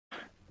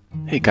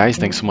Hey guys,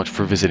 thanks so much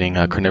for visiting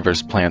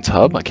Carnivorous Plants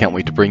Hub. I can't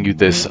wait to bring you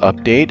this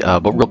update,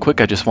 but real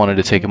quick I just wanted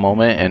to take a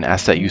moment and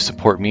ask that you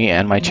support me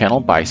and my channel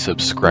by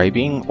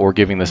subscribing or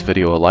giving this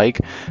video a like.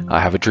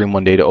 I have a dream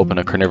one day to open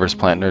a carnivorous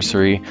plant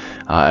nursery,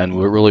 and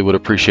we really would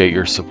appreciate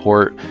your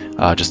support.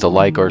 Just a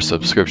like or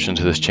subscription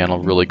to this channel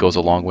really goes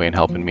a long way in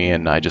helping me,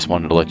 and I just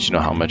wanted to let you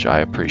know how much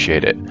I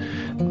appreciate it.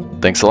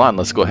 Thanks a lot, and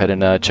let's go ahead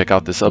and check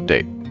out this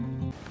update.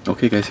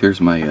 Okay guys, here's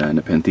my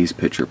Nepenthes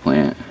pitcher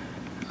plant.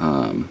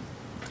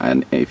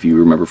 And if you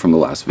remember from the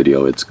last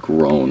video, it's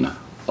grown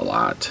a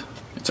lot.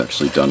 It's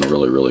actually done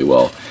really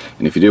well.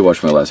 And if you did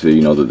watch my last video,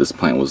 you know that this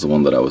plant was the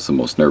one that I was the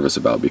most nervous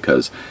about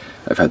because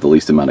I've had the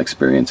least amount of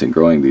experience in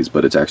growing these,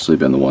 but it's actually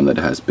been the one that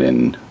has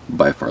been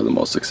by far the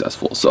most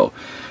successful. So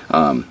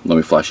let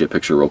me flash you a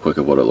picture real quick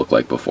of what it looked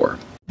like before.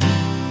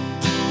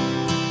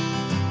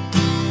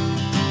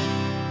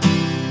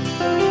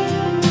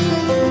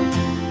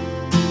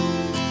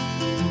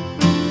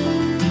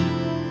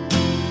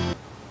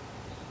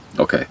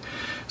 Okay,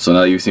 so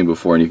now that you've seen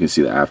before and you can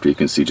see the after, you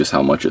can see just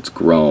how much it's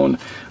grown.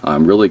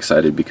 I'm really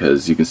excited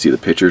because you can see the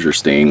pitchers are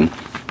staying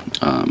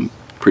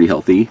pretty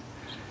healthy.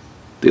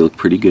 They look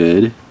pretty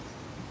good.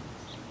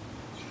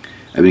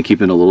 I've been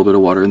keeping a little bit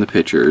of water in the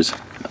pitchers.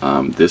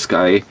 This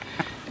guy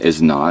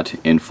is not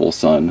in full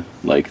sun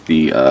like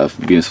the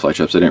Venus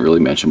flytraps I didn't really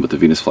mention, but the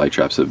Venus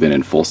flytraps have been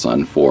in full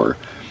sun for,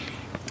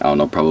 I don't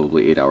know,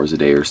 probably 8 hours a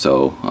day or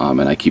so,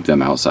 and I keep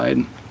them outside.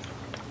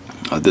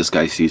 This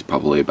guy sees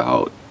probably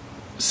about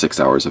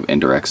 6 hours of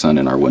indirect sun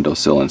in our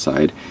windowsill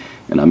inside,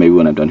 and maybe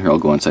when I'm done here I'll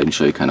go inside and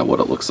show you kind of what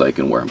it looks like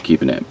and where I'm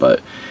keeping it.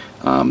 But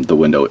the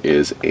window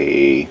is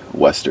a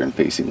western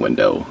facing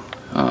window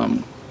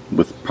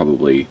with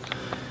probably,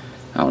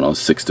 I don't know,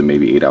 6 to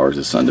maybe 8 hours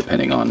of sun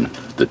depending on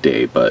the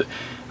day. But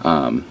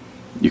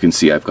you can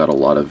see I've got a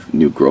lot of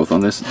new growth on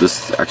this.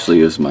 This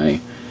actually is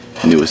my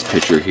newest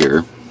pitcher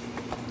here.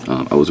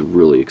 I was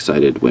really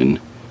excited when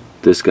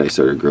this guy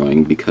started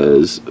growing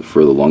because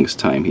for the longest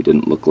time he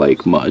didn't look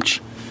like much.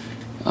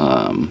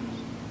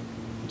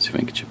 Let's see if I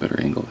can get you a better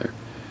angle there.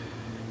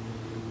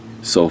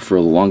 So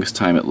for the longest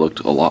time it looked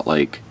a lot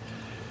like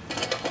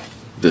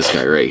this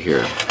guy right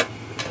here,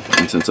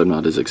 and since I'm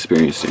not as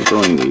experienced in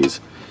growing these,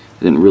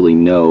 I didn't really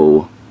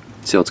know.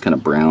 See how it's kind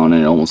of brown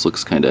and it almost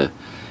looks kind of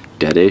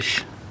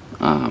deadish?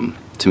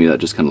 To me that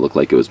just kind of looked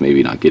like it was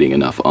maybe not getting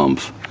enough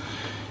oomph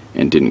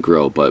and didn't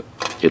grow, but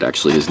it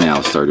actually has now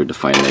started to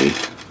finally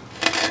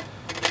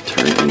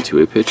turn into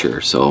a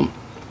pitcher. So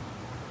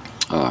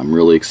I'm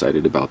really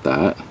excited about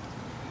that.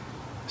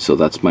 So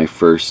that's my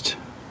first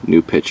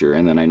new pitcher,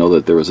 and then I know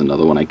that there was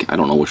another one. I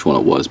don't know which one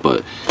it was,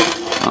 but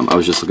I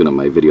was just looking at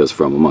my videos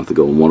from a month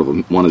ago, and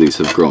one of these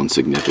have grown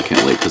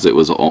significantly because it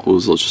was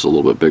just a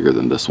little bit bigger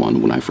than this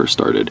one when I first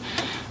started.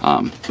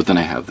 But then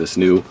I have this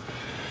new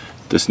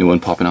one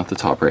popping out the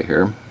top right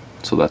here.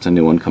 So that's a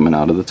new one coming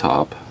out of the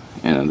top,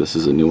 and this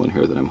is a new one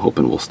here that I'm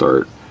hoping will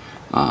start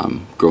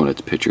growing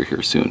its pitcher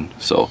here soon.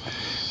 So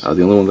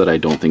the only one that I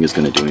don't think is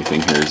going to do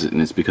anything here is,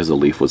 and it's because the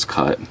leaf was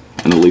cut,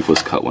 and the leaf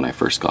was cut when I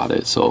first got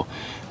it, so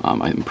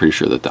I'm pretty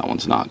sure that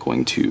one's not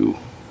going to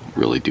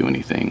really do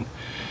anything.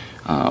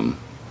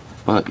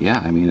 But yeah,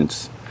 I mean,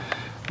 it's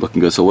looking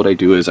good. So what I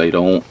do is I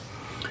don't,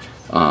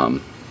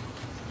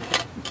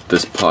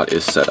 this pot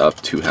is set up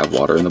to have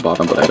water in the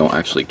bottom, but I don't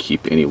actually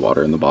keep any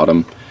water in the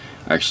bottom.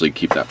 I actually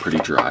keep that pretty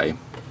dry.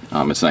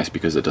 It's nice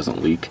because it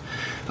doesn't leak,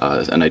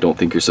 and I don't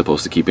think you're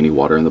supposed to keep any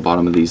water in the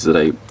bottom of these.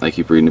 That I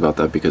keep reading about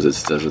that because it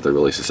says that they're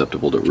really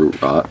susceptible to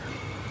root rot.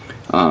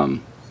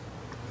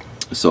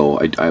 So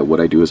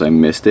what I do is I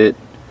mist it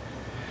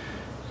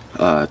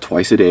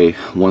twice a day.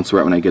 Once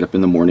right when I get up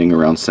in the morning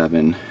around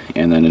 7,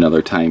 and then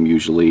another time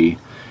usually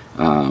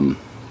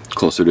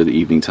closer to the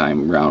evening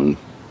time around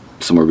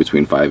somewhere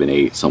between 5 and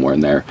 8, somewhere in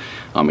there.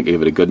 I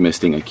give it a good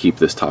misting. I keep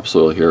this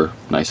topsoil here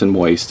nice and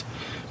moist.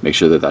 Make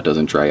sure that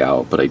doesn't dry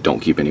out, but I don't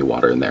keep any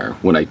water in there.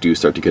 When I do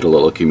start to get a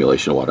little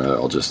accumulation of water,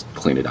 I'll just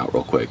clean it out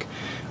real quick,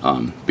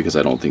 because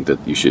I don't think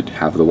that you should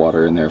have the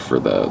water in there for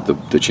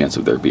the chance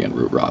of there being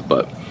root rot.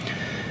 But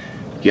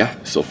yeah,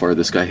 so far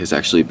this guy has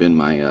actually been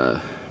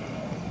my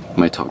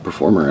my top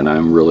performer, and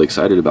I'm really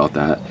excited about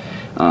that.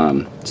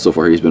 So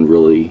far he's been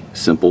really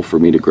simple for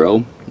me to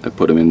grow. I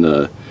put him in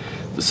the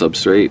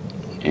substrate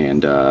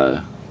and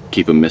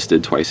keep him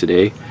misted twice a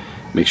day.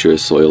 Make sure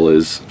his soil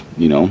is,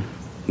 you know,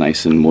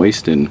 nice and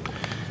moist, and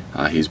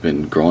he's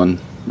been growing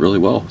really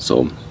well,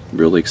 so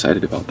really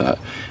excited about that.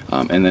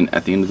 And then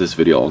at the end of this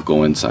video I'll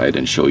go inside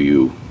and show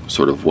you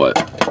sort of what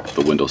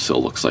the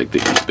windowsill looks like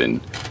that he's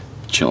been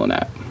chilling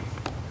at.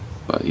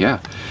 But yeah,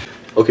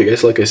 okay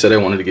guys, like I said, I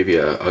wanted to give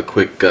you a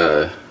quick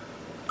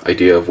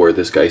idea of where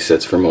this guy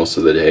sits for most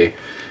of the day.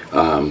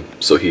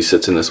 So he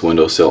sits in this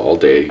windowsill all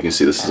day. You can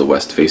see this is a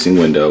west facing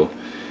window,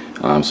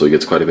 so he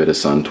gets quite a bit of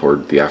sun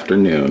toward the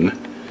afternoon.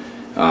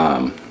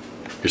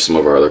 Here's some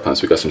of our other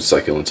plants. We got some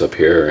succulents up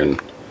here, and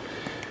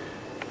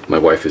my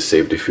wife has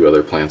saved a few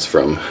other plants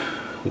from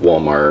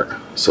Walmart,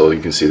 so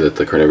you can see that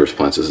the carnivorous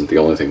plants isn't the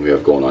only thing we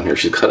have going on here.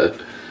 She's got a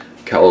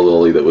calla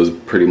lily that was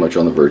pretty much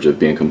on the verge of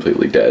being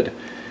completely dead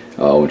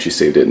when she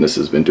saved it, and this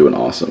has been doing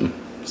awesome.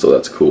 so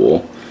that's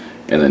cool.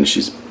 And then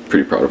she's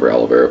pretty proud of her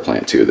aloe vera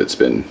plant too, that's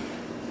been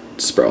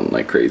sprouting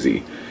like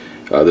crazy.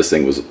 This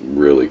thing was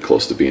really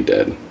close to being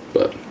dead,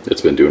 but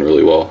it's been doing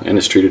really well, and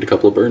it's treated a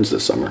couple of burns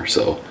this summer,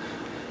 so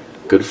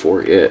good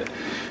for it.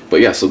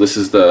 But yeah, so this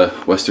is the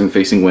western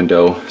facing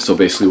window. So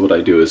basically what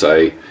I do is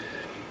I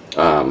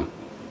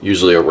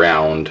usually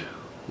around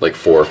like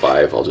 4 or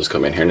 5, I'll just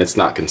come in here, and it's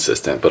not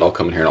consistent, but I'll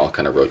come in here and I'll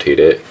kind of rotate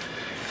it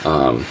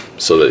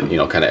so that, you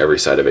know, kind of every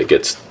side of it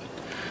gets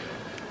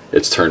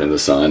its turn in the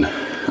sun,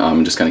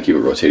 and just kind of keep it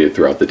rotated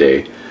throughout the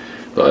day.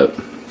 But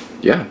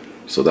yeah,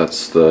 so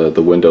that's the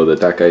window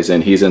that guy's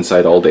in. He's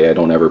inside all day. I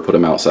don't ever put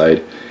him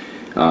outside,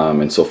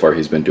 and so far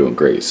he's been doing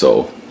great.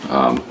 So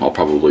I'll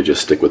probably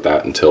just stick with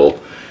that until,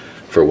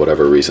 for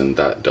whatever reason,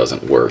 that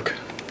doesn't work.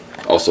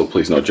 Also,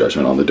 please no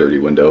judgment on the dirty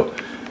window.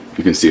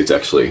 You can see it's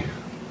actually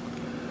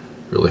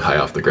really high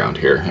off the ground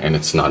here, and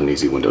it's not an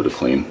easy window to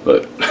clean,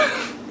 but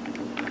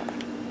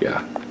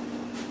yeah.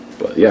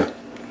 But yeah,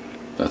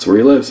 that's where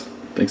he lives.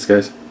 Thanks,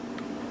 guys.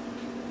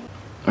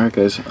 Alright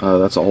guys,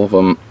 that's all of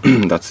them.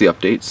 That's the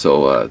update.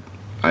 So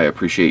I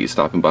appreciate you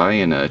stopping by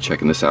and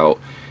checking this out.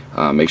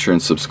 Make sure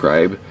and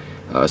subscribe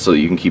so that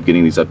you can keep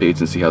getting these updates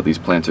and see how these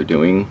plants are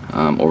doing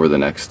over the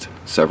next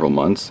several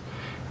months.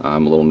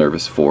 I'm a little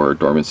nervous for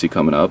dormancy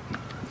coming up,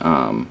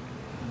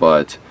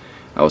 but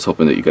I was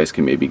hoping that you guys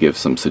can maybe give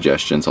some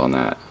suggestions on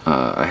that.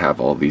 I have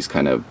all these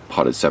kind of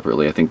potted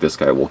separately. I think this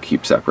guy will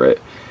keep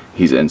separate.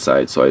 He's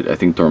inside, so I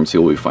think dormancy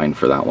will be fine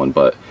for that one,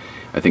 but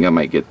I think I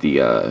might get the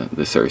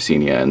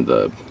Sarracenia and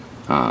the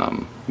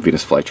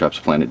Venus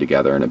flytraps planted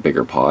together in a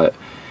bigger pot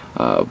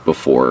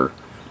before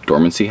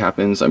dormancy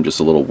happens. I'm just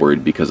a little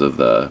worried because of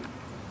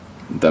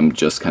them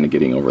just kind of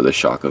getting over the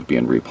shock of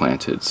being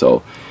replanted.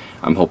 So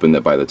I'm hoping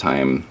that by the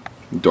time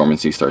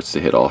dormancy starts to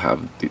hit,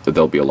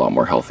 they'll be a lot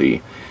more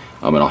healthy,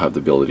 and I'll have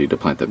the ability to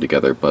plant them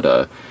together. But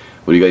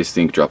what do you guys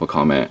think? Drop a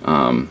comment.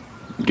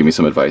 Give me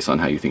some advice on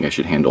how you think I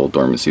should handle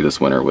dormancy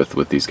this winter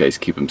with these guys.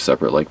 Keep them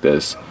separate like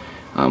this,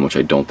 which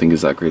I don't think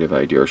is that great of an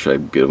idea, or should I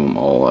get them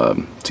all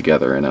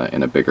together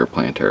in a bigger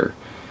planter?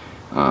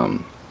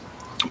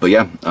 But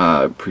yeah,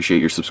 appreciate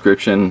your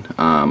subscription.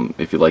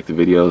 If you like the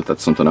video,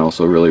 that's something I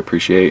also really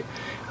appreciate.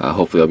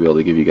 Hopefully I'll be able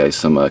to give you guys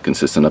some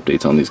consistent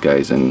updates on these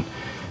guys, and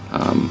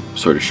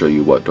sort of show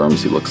you what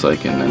dormancy looks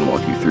like, and then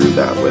walk you through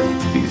that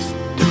with these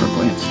different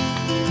plants.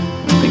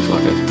 Thanks a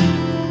lot, guys.